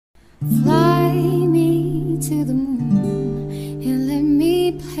Fly me to the moon and let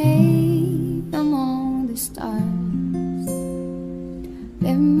me play among the stars.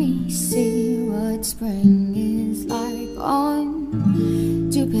 Let me see what spring is like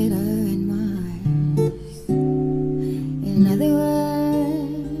on Jupiter and Mars. In other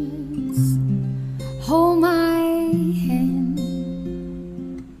words, hold my hand.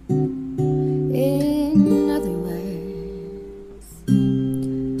 In other words,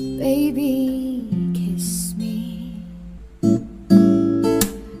 baby, kiss me.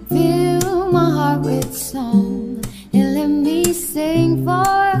 Fill my heart with song and let me sing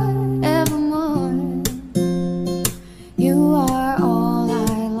forevermore. You are all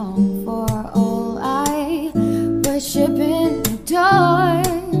I long for, all I worship and adore.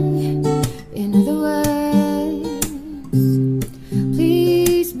 In other words,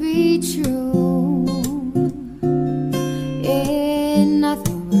 please be true. In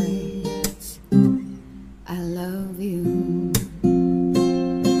other words, I love you.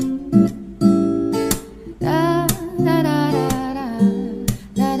 Da, da, da, da, da,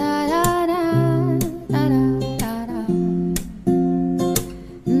 da, da, da, da, da, da.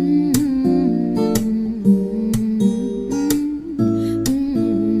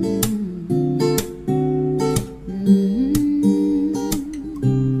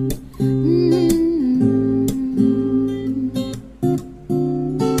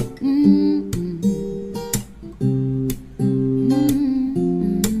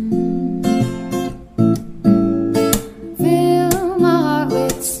 Fill my heart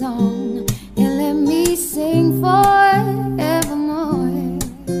with song and let me sing forevermore.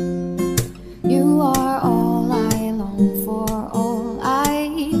 You are all I long for, all I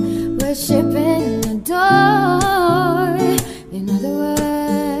worship and adore. In other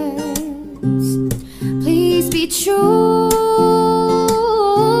words, please be true.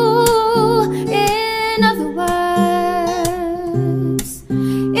 In other words,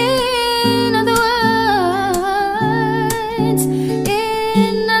 in other words,